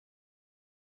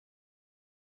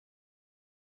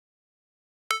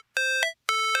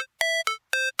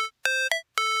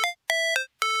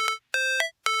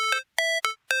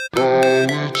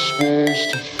Never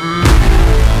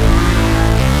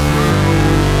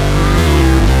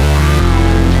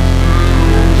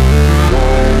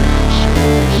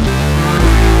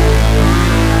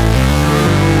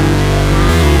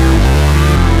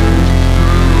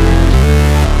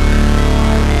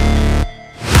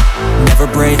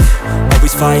break,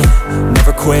 always fight,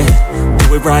 never quit,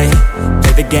 do it right,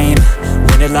 play the game,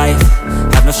 win it life,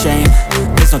 have no shame,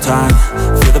 there's no time,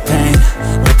 feel the pain,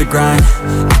 live the grind,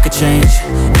 I could change,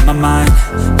 in my mind,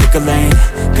 pick a lane,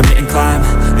 commit and climb,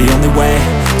 the only way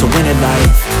to win it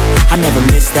life. I never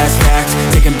miss, that's fact,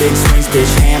 taking big swings,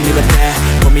 bitch, hand me the bat,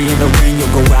 put me in the ring,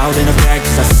 you'll go out in a bag,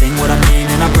 cause I sing what I mean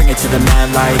and I bring it to the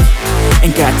mad light.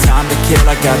 Ain't got time to kill,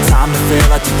 I got time to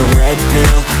feel, I took the red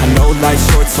pill, I know life's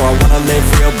short so I wanna live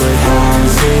real, but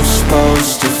how's it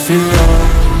supposed to feel?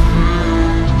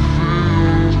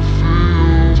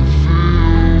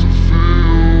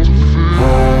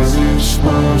 How's it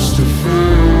supposed to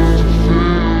feel?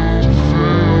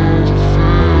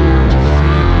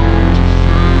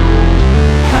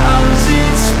 How's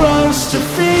it supposed to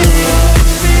feel?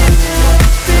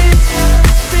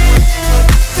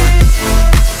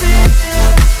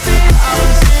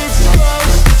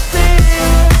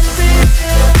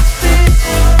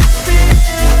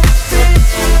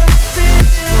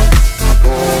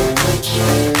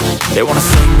 They wanna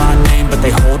say my name, but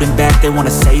they holding back. They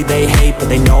wanna say they hate, but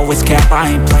they know it's cap.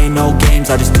 I ain't play no games,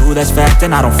 I just do that's fact.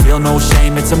 And I don't feel no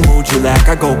shame, it's a mood you lack.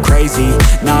 I go crazy,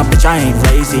 nah bitch I ain't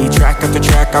lazy. Track after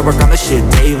track, I work on this shit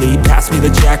daily. Pass me the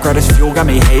jack, right as fuel, got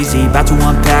me hazy. About to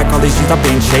unpack all these things I've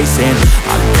been chasing.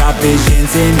 I've got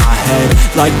visions in my head,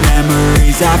 like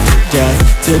memories after death.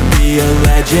 To be a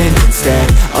legend instead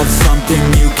of something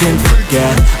you can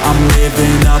forget. I'm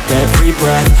living up every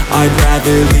breath, I'd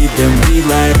rather lead than be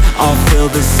led. I'll fill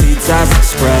the seats as I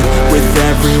spread with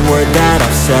every word that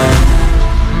I've said.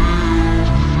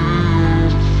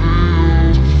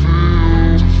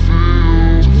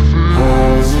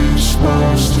 How's it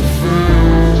supposed to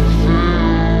feel?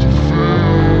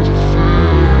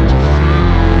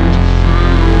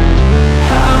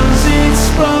 How's it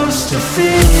supposed to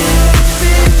feel?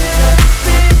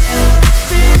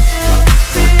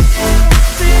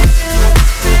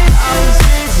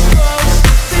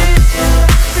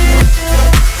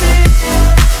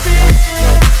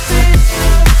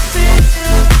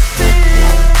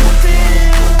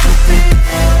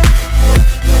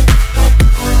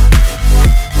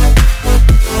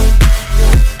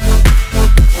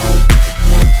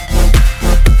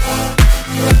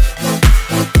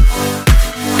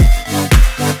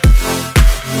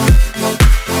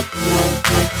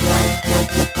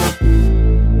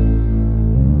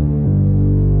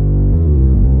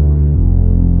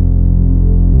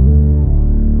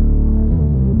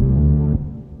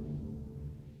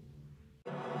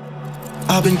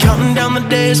 I've been counting down the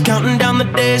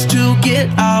days to get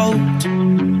out.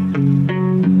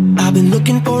 I've been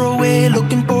looking for a way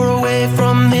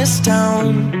from this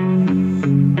town.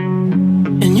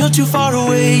 And you're too far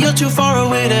away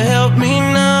to help me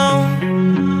now.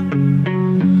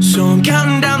 So I'm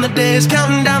counting down the days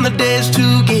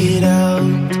to get out.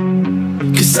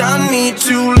 Cause I need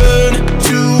to learn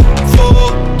to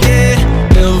forget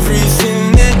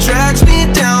everything that drags me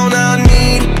down. I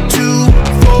need to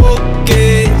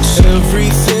forget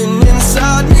everything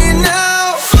inside me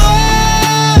now. Full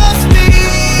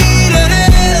speed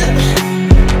ahead,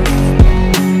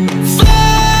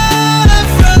 fly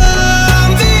from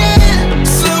the end.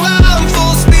 So I'm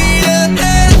full speed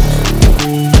ahead.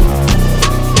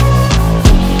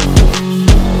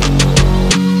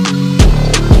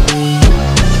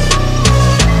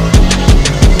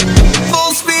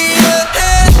 Full speed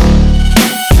ahead.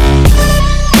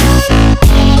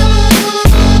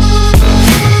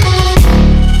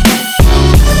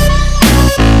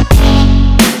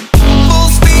 Full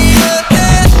speed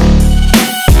ahead.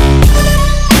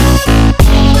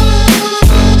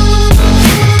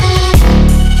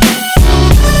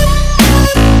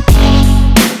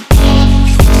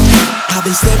 I've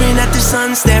been staring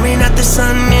at the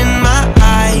sun in my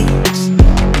eyes.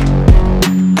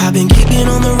 I've been keeping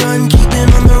on the run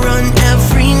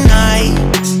every night.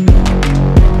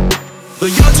 But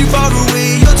you're too far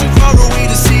away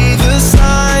to see the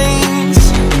signs.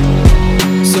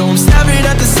 So I'm staring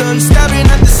at the sun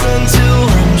till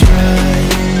I'm dry.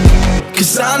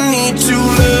 Cause I need to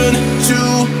learn to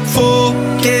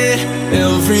forget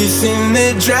everything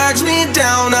that drags me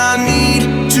down. I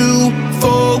need to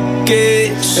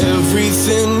forget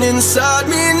everything inside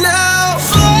me now.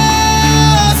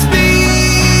 Full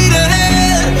speed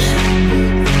ahead,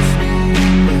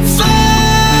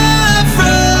 fly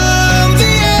from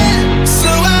the end. So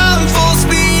I'm full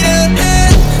speed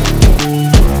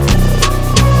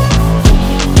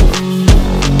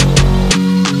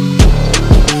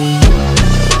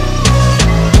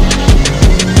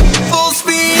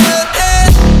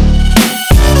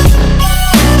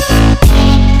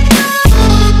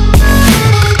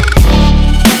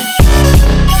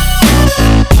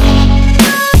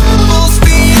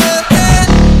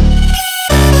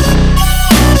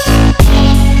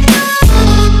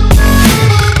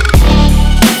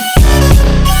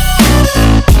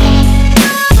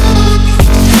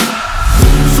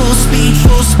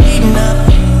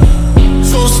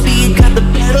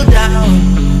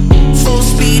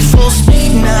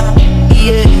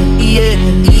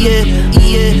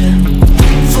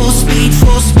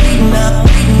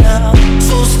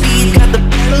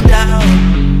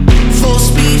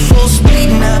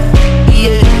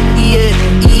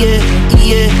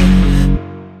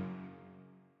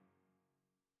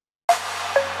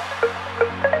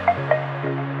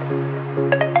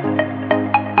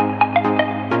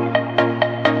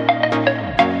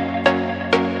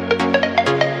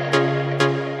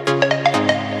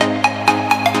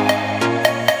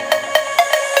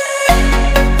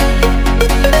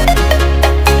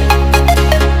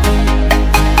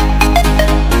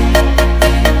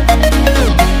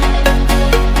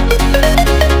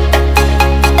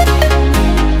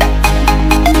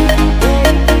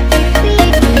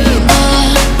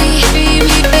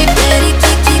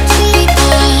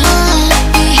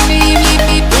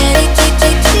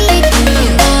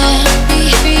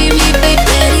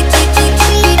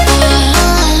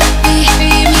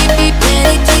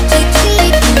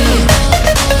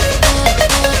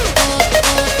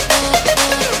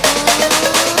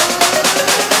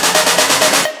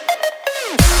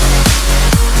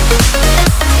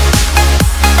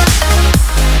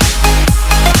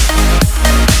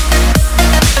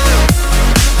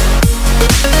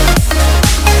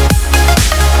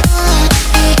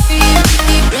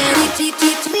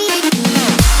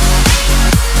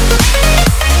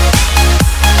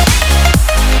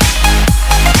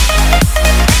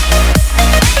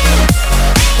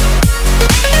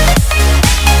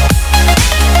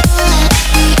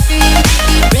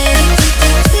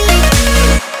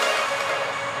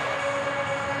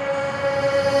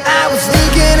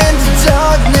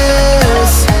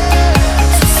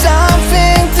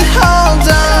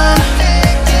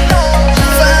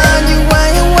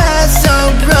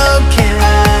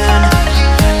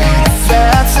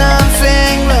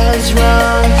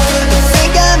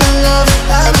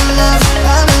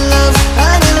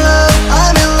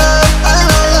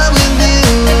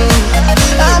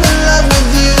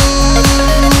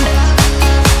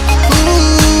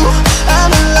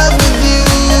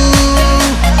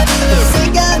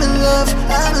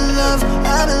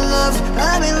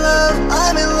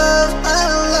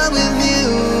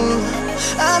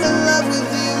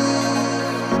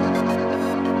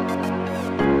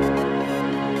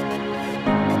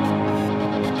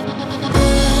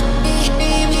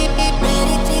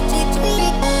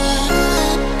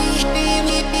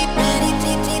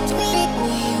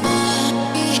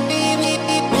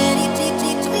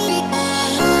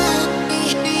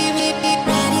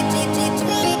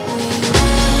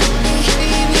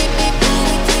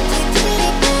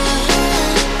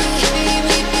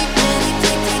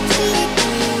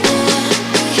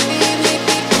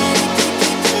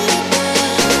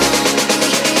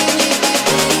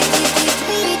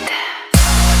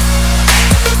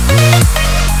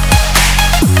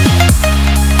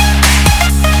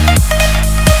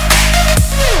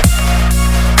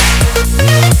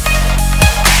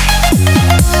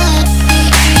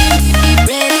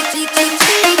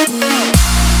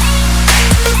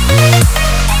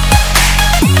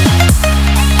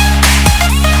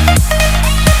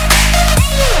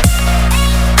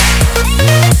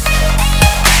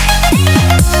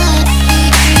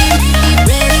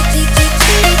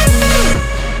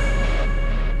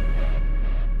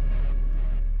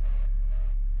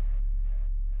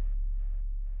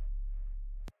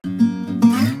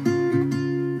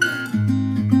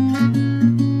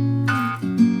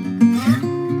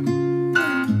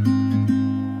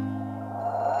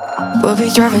We'll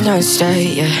be driving down the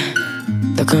state, yeah.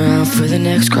 Looking around for the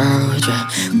next crowd, yeah.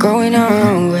 Going our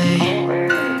own way,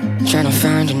 trying to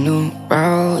find a new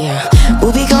route, yeah.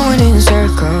 We'll be going in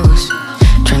circles,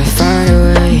 trying to find a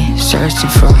way, searching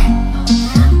for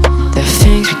the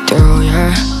things we do,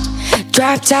 yeah.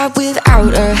 Drop top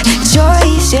without a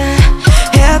choice, yeah.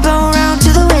 Hair blown round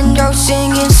to the window,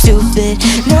 singing stupid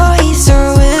noise.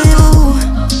 Or will you?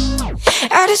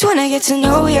 I just wanna get to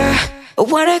know ya. I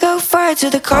wanna go far to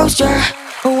the coast, yeah.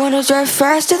 I wanna drive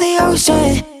fast to the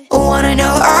ocean. I wanna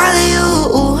know all of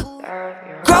you.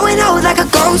 Growing old like a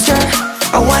ghost, yeah.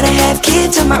 I wanna have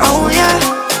kids of my own, yeah.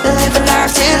 Live a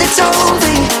life till it's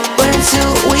over. But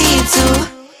until we do,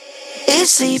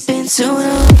 it's sleeping too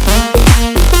long.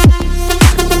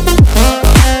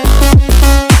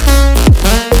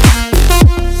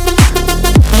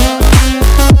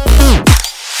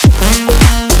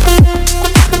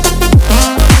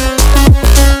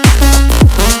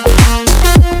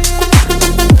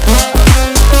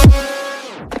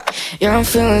 Yeah, I'm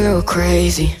feeling a little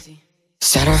crazy.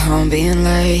 Sat at home being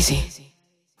lazy.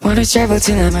 Wanna travel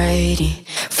till I'm 80,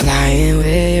 flying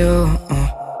with you.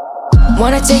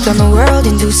 Wanna take on the world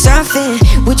and do something.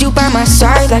 Would you by my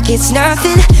side like it's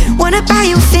nothing? Wanna buy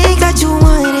you things that you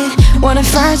wanted. Wanna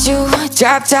find you,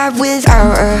 drop top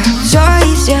without a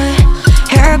choice, yeah.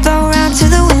 Hair blow round to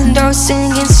the window,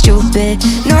 singing stupid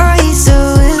noise. So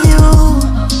will you?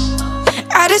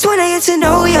 I just wanna get to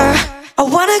know ya. I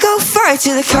wanna go far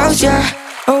to the coast, yeah.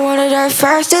 I wanna dive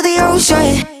fast to the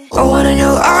ocean. I wanna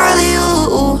know all of you.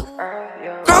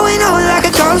 Growing old like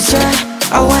a ghost, yeah.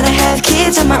 I wanna have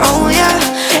kids of my own,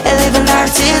 yeah. And live a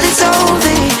life till it's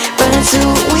over. But until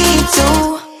we do,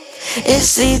 it's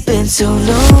sleeping too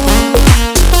long.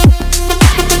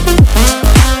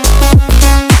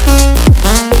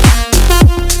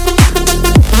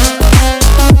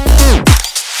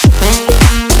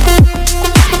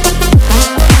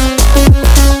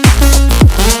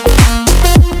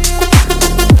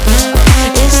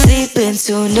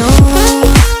 To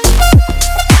know